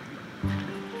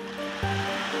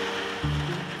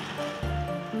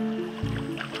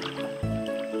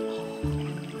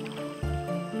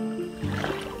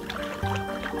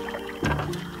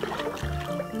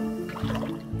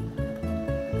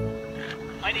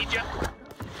 I need you.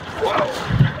 Whoa!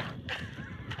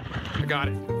 I got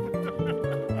it.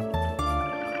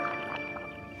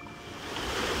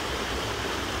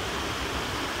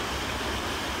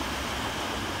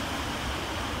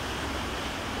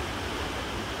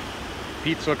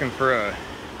 Pete's looking for a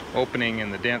opening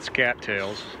in the dense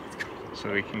cattails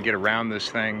so we can get around this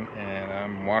thing, and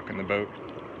I'm walking the boat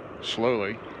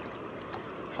slowly,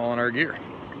 hauling our gear.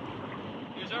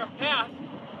 Here's our path.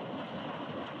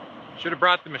 Should have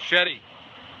brought the machete.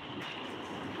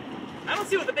 I don't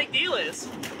see what the big deal is.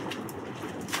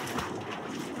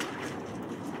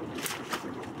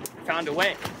 Found a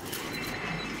way.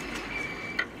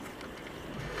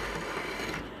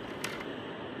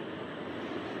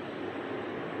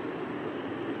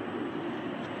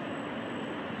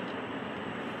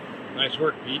 Nice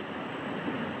work, Pete.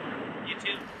 You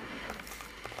too.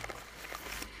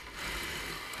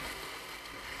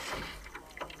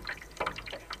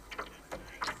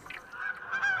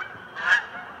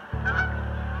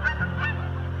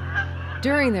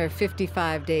 During their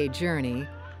 55-day journey,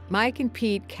 Mike and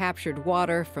Pete captured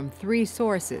water from 3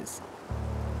 sources: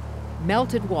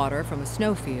 melted water from a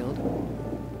snowfield,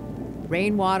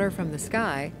 rainwater from the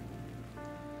sky,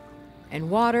 and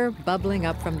water bubbling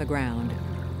up from the ground.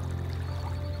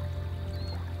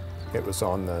 It was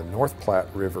on the North Platte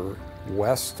River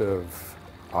west of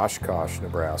Oshkosh,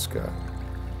 Nebraska,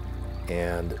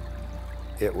 and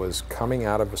it was coming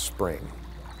out of a spring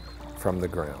from the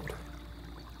ground.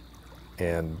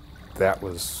 And that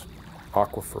was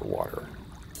aquifer water.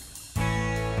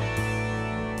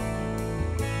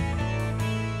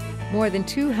 More than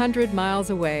 200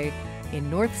 miles away in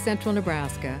north-central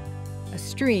Nebraska, a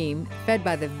stream fed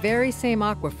by the very same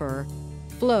aquifer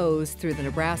flows through the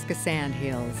Nebraska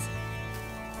sandhills.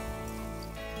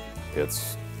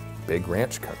 It's big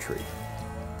ranch country,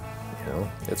 you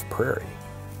know, it's prairie.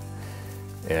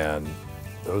 And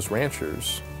those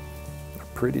ranchers are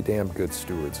pretty damn good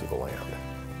stewards of the land.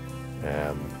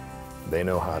 And they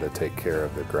know how to take care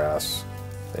of their grass,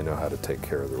 they know how to take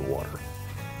care of their water.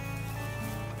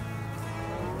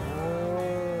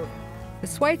 The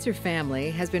Schweitzer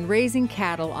family has been raising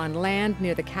cattle on land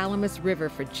near the Calamus River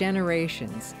for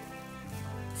generations.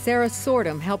 Sarah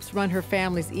Sortum helps run her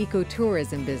family's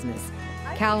ecotourism business,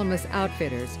 Calamus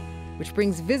Outfitters, which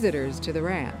brings visitors to the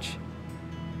ranch.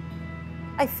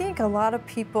 I think a lot of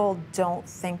people don't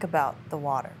think about the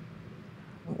water.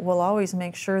 We'll always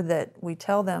make sure that we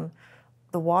tell them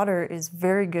the water is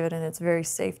very good and it's very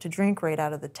safe to drink right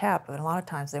out of the tap, but a lot of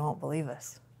times they won't believe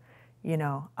us. You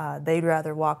know, they'd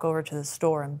rather walk over to the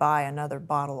store and buy another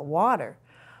bottle of water,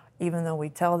 even though we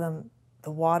tell them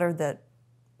the water that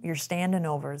you're standing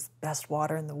over is the best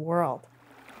water in the world.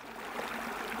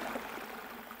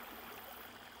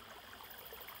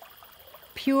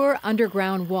 Pure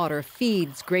underground water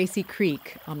feeds Gracie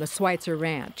Creek on the Schweitzer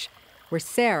Ranch, where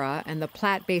Sarah and the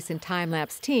Platte Basin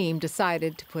time-lapse team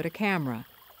decided to put a camera.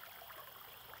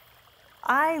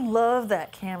 I love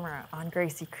that camera on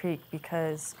Gracie Creek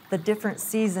because the different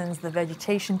seasons, the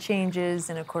vegetation changes,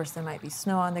 and of course there might be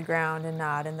snow on the ground and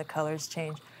not, and the colors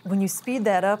change. When you speed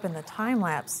that up in the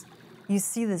time-lapse, you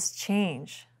see this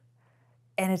change.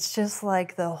 And it's just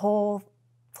like the whole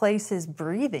place is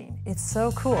breathing. It's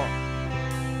so cool.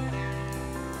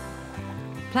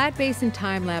 Platte Basin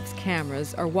time-lapse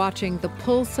cameras are watching the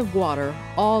pulse of water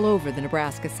all over the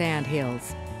Nebraska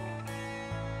sandhills.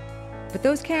 But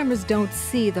those cameras don't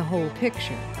see the whole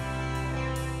picture.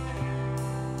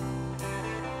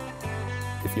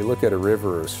 If you look at a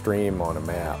river or a stream on a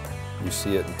map, you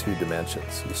see it in 2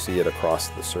 dimensions. You see it across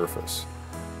the surface.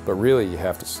 But really, you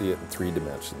have to see it in 3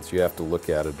 dimensions. You have to look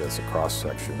at it as a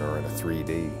cross-section or in a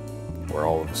 3D, where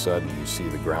all of a sudden you see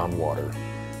the groundwater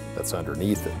that's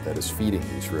underneath it that is feeding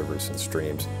these rivers and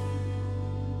streams.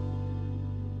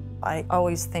 I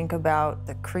always think about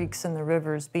the creeks and the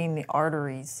rivers being the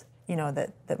arteries, you know,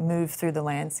 that move through the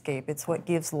landscape. It's what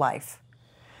gives life.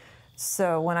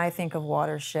 So when I think of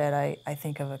watershed, I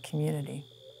think of a community.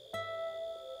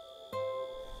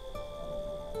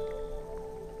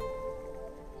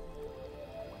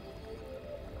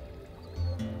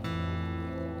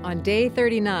 On day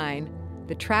 39,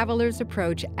 the travelers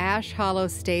approach Ash Hollow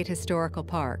State Historical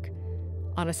Park,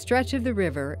 on a stretch of the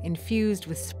river infused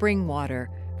with spring water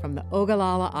from the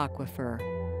Ogallala Aquifer.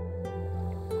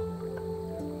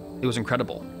 It was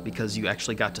incredible because you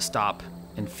actually got to stop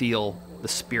and feel the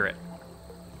spirit.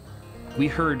 We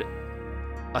heard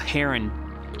a heron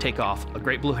take off, a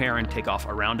great blue heron take off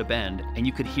around a bend, and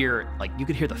you could hear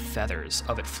the feathers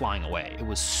of it flying away. It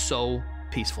was so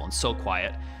peaceful and so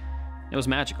quiet. It was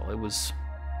magical. It was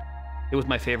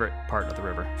my favorite part of the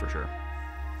river, for sure.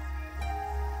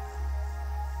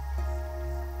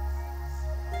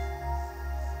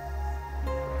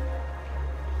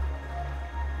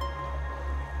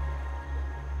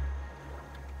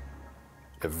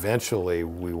 Eventually,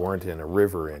 we weren't in a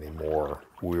river anymore,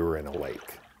 we were in a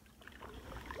lake.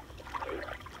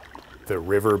 The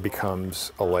river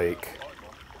becomes a lake,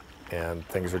 and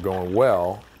things are going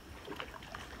well,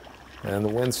 and the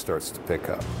wind starts to pick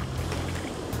up.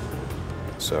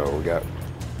 So we got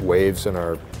waves in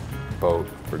our boat,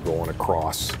 we're going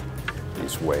across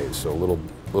these waves, so a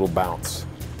little bounce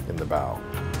in the bow.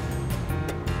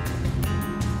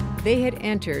 They had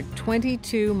entered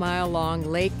 22-mile-long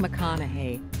Lake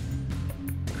McConaughey,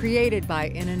 created by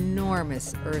an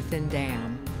enormous earthen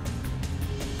dam.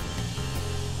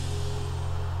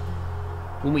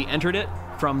 When we entered it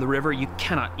from the river, you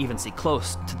cannot even see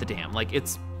close to the dam. Like,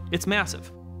 it's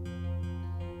massive.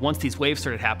 Once these waves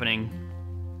started happening,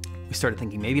 we started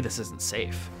thinking maybe this isn't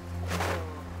safe.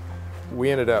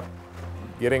 We ended up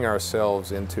getting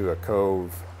ourselves into a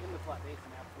cove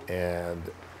and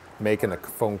making a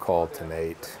phone call to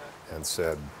Nate and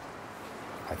said,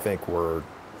 I think we're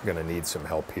gonna need some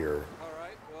help here.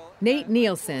 Nate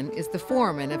Nielsen is the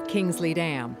foreman of Kingsley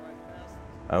Dam.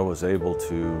 I was able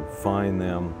to find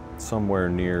them somewhere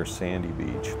near Sandy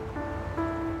Beach.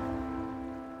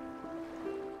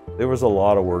 There was a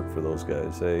lot of work for those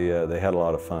guys. They had a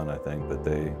lot of fun, I think, but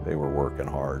they were working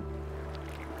hard.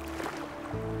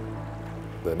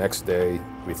 The next day,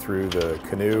 we threw the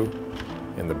canoe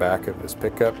in the back of his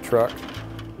pickup truck.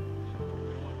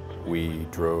 We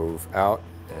drove out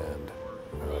and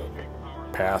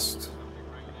past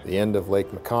the end of Lake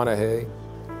McConaughey,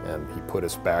 and he put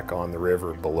us back on the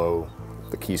river below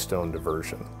the Keystone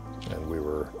Diversion. And we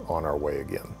were on our way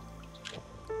again.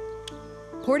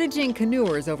 Portaging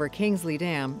canoers over Kingsley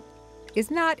Dam is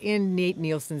not in Nate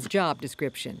Nielsen's job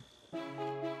description.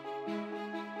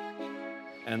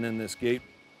 And then this gate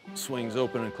swings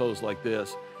open and closed like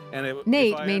this. And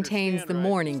Nate maintains the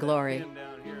Morning Glory,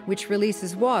 which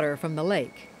releases water from the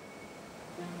lake.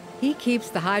 He keeps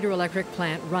the hydroelectric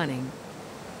plant running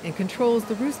and controls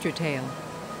the rooster tail,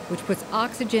 which puts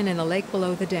oxygen in the lake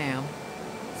below the dam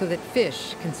so that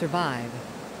fish can survive.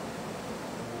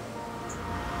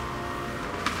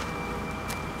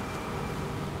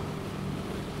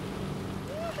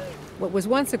 What was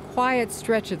once a quiet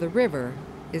stretch of the river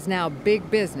is now big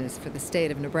business for the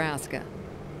state of Nebraska.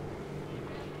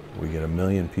 We get 1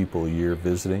 million people a year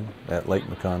visiting at Lake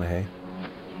McConaughey.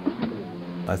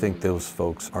 I think those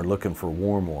folks are looking for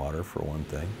warm water, for one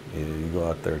thing. You go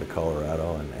out there to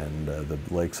Colorado, and the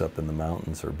lakes up in the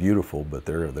mountains are beautiful, but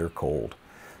they're cold.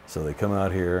 So they come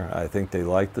out here. I think they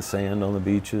like the sand on the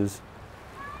beaches.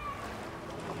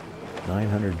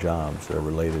 900 jobs are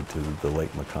related to the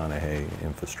Lake McConaughey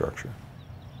infrastructure.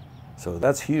 So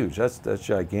that's huge, that's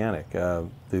gigantic. The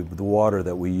water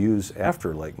that we use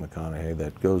after Lake McConaughey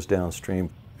that goes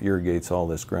downstream, irrigates all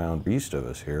this ground east of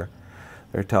us here,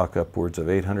 they talk upwards of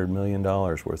 $800 million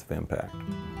worth of impact.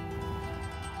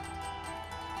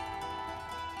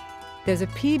 There's a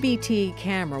PBT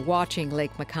camera watching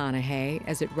Lake McConaughey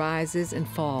as it rises and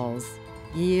falls,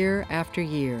 year after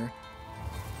year.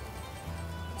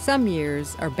 Some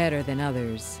years are better than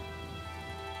others.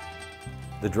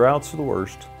 The droughts are the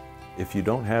worst. If you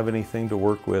don't have anything to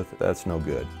work with, that's no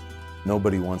good.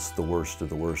 Nobody wants the worst of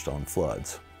the worst on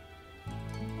floods.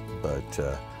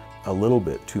 But a little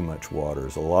bit too much water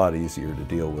is a lot easier to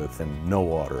deal with than no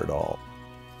water at all.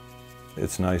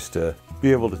 It's nice to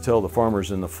be able to tell the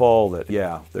farmers in the fall that,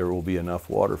 yeah, there will be enough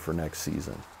water for next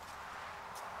season.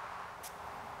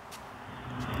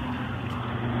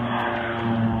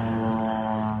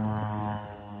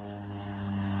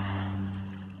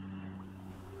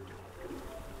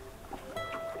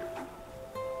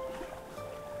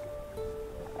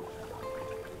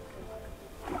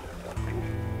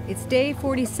 It's day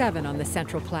 47 on the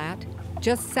Central Platte,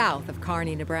 just south of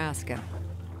Kearney, Nebraska.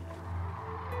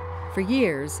 For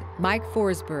years, Mike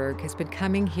Forsberg has been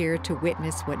coming here to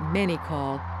witness what many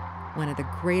call one of the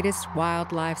greatest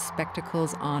wildlife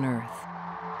spectacles on Earth.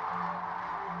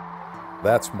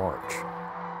 That's March,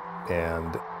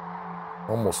 and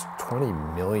almost 20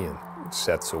 million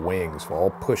sets of wings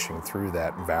all pushing through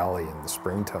that valley in the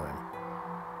springtime.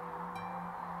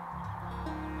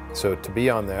 So to be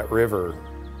on that river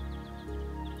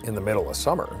in the middle of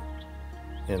summer,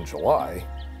 in July,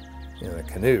 in a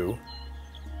canoe,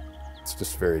 it's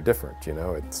just very different, you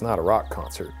know? It's not a rock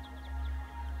concert.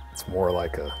 It's more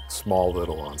like a small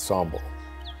little ensemble.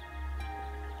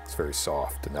 It's very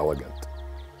soft and elegant.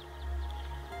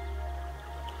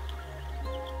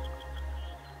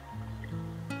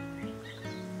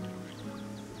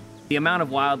 The amount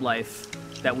of wildlife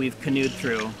that we've canoed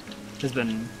through has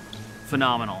been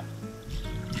phenomenal.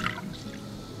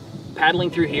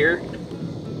 Paddling through here,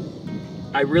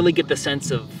 I really get the sense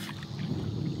of,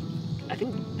 I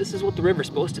think this is what the river's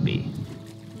supposed to be.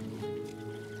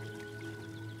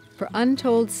 For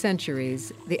untold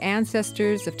centuries, the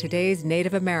ancestors of today's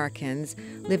Native Americans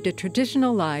lived a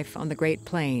traditional life on the Great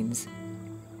Plains.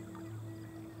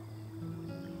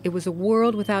 It was a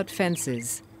world without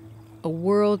fences, a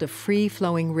world of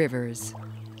free-flowing rivers.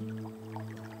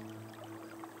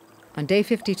 On day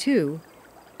 52,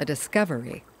 a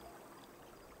discovery.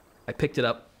 I picked it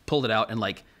up, pulled it out, and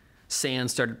like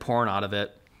sand started pouring out of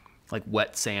it, like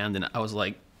wet sand, and I was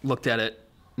like, looked at it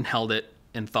and held it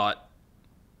and thought,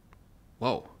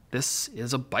 whoa, this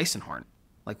is a bison horn.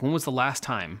 Like, when was the last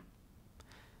time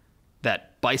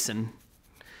that bison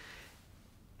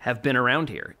have been around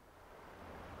here?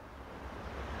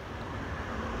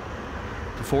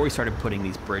 Before we started putting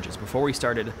these bridges, before we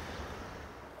started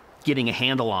getting a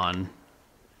handle on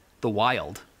the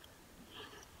wild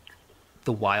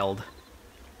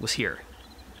was here.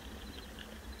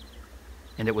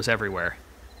 And it was everywhere.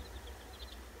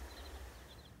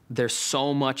 There's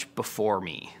so much before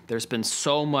me. There's been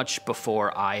so much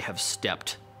before I have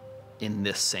stepped in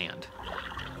this sand.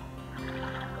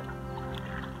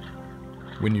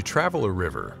 When you travel a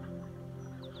river,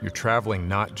 you're traveling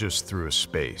not just through a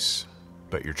space,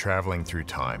 but you're traveling through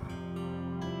time.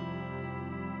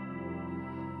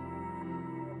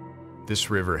 This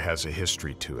river has a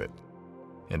history to it,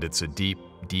 and it's a deep,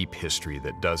 deep history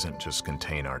that doesn't just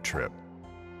contain our trip.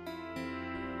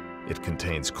 It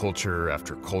contains culture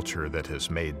after culture that has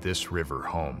made this river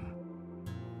home,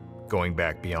 going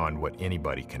back beyond what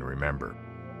anybody can remember.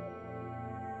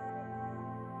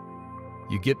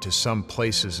 You get to some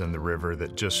places in the river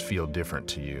that just feel different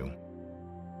to you.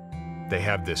 They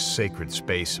have this sacred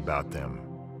space about them.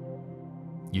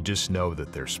 You just know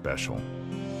that they're special.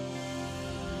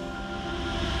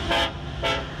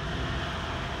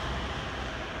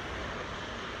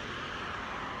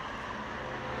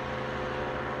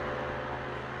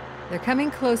 They're coming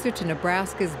closer to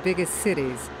Nebraska's biggest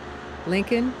cities,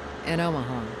 Lincoln and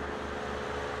Omaha.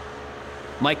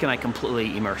 Mike and I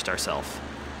completely immersed ourselves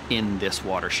in this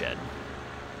watershed.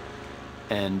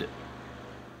 And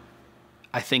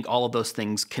I think all of those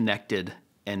things connected,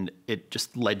 and it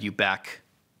just led you back.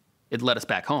 It led us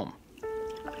back home.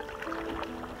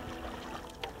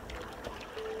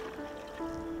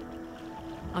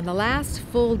 On the last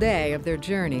full day of their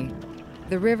journey,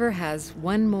 the river has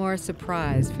one more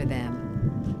surprise for them.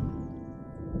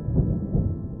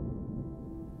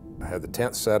 I had the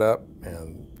tent set up,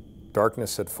 and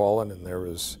darkness had fallen, and there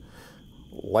was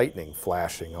lightning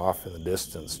flashing off in the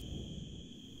distance.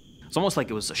 It's almost like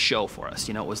it was a show for us,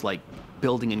 you know, it was like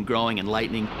building and growing and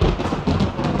lightning.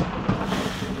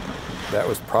 That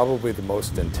was probably the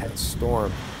most intense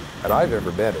storm that I've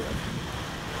ever been in.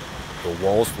 The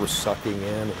walls were sucking in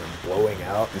and then blowing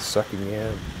out and sucking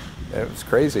in. It was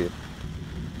crazy.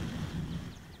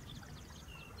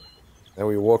 And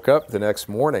we woke up the next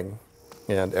morning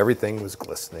and everything was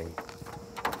glistening.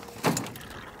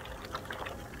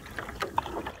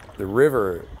 The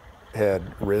river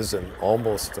had risen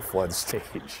almost to flood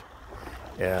stage,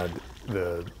 and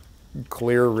the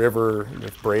clear river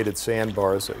with braided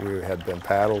sandbars that we had been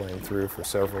paddling through for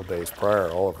several days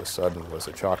prior all of a sudden was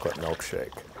a chocolate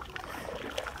milkshake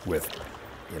with,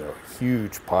 you know,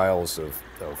 huge piles of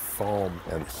foam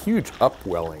and huge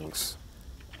upwellings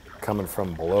coming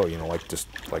from below, you know, like just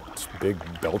big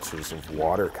belches of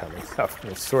water coming up.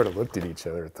 And we sort of looked at each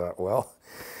other and thought, well,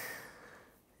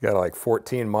 we got like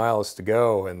 14 miles to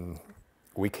go and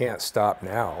we can't stop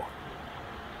now.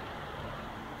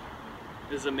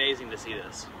 This is amazing to see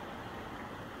this.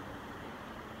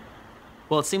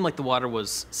 Well, it seemed like the water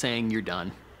was saying, you're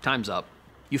done. Time's up.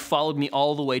 You followed me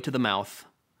all the way to the mouth.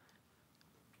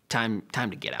 Time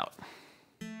to get out.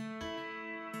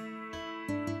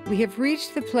 We have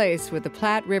reached the place where the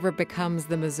Platte River becomes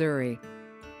the Missouri.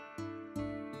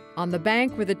 On the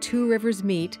bank where the two rivers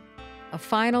meet, a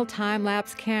final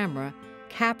time-lapse camera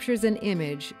captures an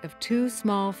image of two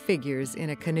small figures in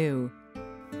a canoe.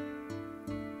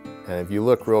 And if you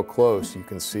look real close, you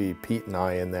can see Pete and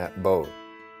I in that boat,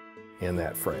 in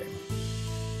that frame.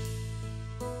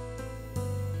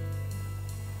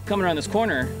 Coming around this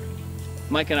corner,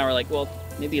 Mike and I were like, well,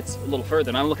 maybe it's a little further.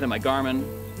 And I'm looking at my Garmin,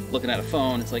 looking at a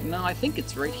phone. It's like, no, I think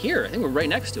it's right here. I think we're right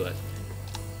next to it.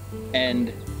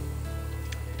 And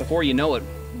before you know it,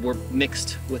 we're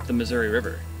mixed with the Missouri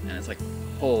River. And it's like,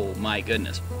 oh my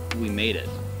goodness, we made it.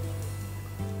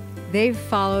 They've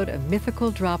followed a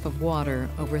mythical drop of water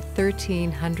over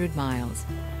 1,300 miles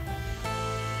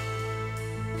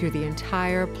through the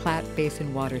entire Platte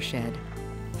Basin watershed.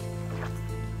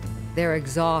 They're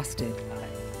exhausted,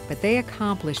 but they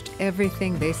accomplished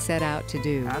everything they set out to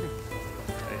do.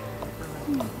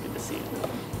 Good to see you.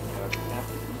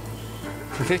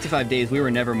 For 55 days, we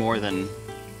were never more than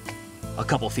a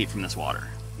couple feet from this water.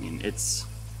 I mean,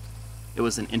 it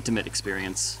was an intimate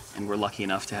experience, and we're lucky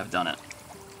enough to have done it.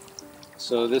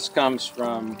 So this comes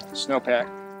from snowpack.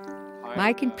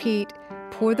 Mike and Pete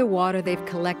pour the water they've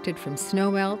collected from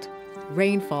snowmelt,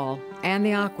 rainfall, and the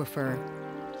aquifer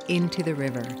into the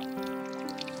river.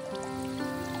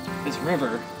 This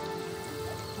river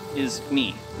is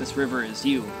me. This river is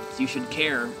you. You should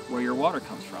care where your water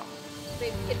comes from.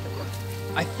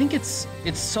 I think it's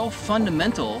so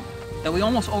fundamental that we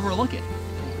almost overlook it.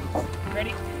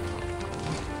 Ready?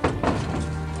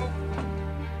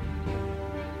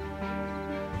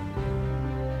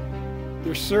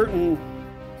 There's certain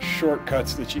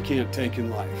shortcuts that you can't take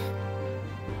in life.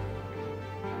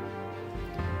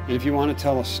 And if you want to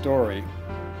tell a story,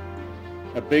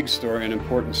 a big story, an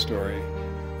important story,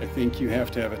 I think you have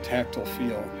to have a tactile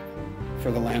feel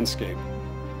for the landscape.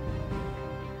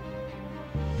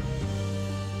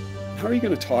 How are you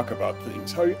going to talk about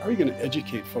things? How are you going to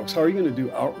educate folks? How are you going to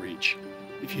do outreach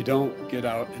if you don't get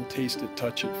out and taste it,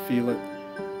 touch it, feel it,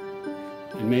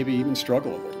 and maybe even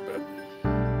struggle a little bit?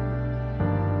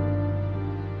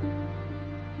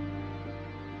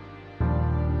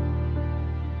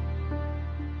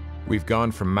 We've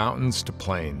gone from mountains to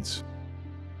plains.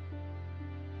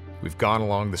 We've gone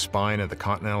along the spine of the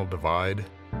Continental Divide,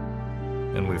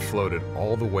 and we've floated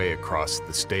all the way across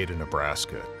the state of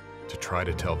Nebraska to try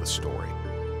to tell the story.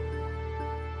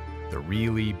 The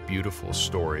really beautiful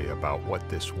story about what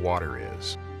this water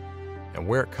is and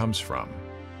where it comes from.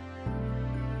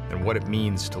 and what it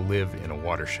means to live in a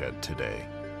watershed today.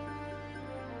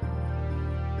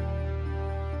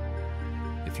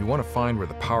 If you want to find where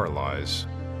the power lies,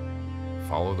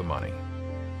 follow the money.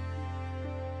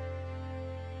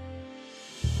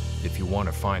 If you want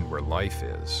to find where life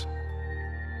is,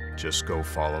 just go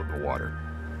follow the water.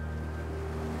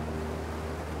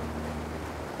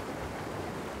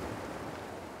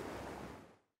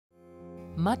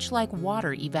 Much like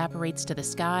water evaporates to the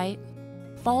sky,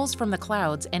 falls from the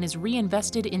clouds, and is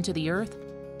reinvested into the earth,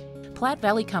 Platte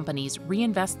Valley Companies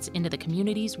reinvests into the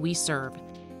communities we serve.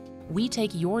 We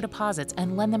take your deposits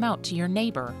and lend them out to your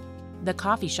neighbor, the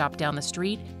coffee shop down the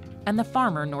street, and the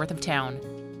farmer north of town.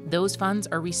 Those funds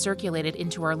are recirculated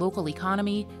into our local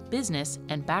economy, business,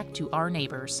 and back to our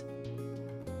neighbors.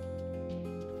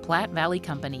 Platte Valley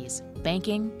Companies,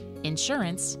 banking,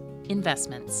 insurance,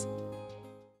 investments.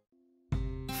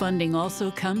 Funding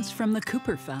also comes from the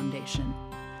Cooper Foundation,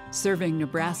 serving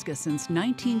Nebraska since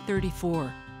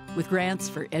 1934 with grants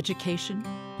for education,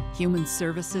 human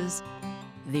services,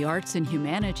 the arts and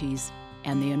humanities,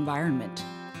 and the environment.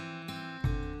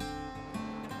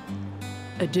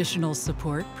 Additional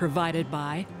support provided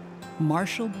by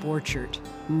Marshall Borchert,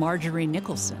 Marjorie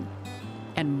Nicholson,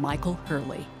 and Michael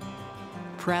Hurley,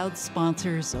 proud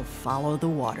sponsors of Follow the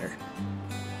Water.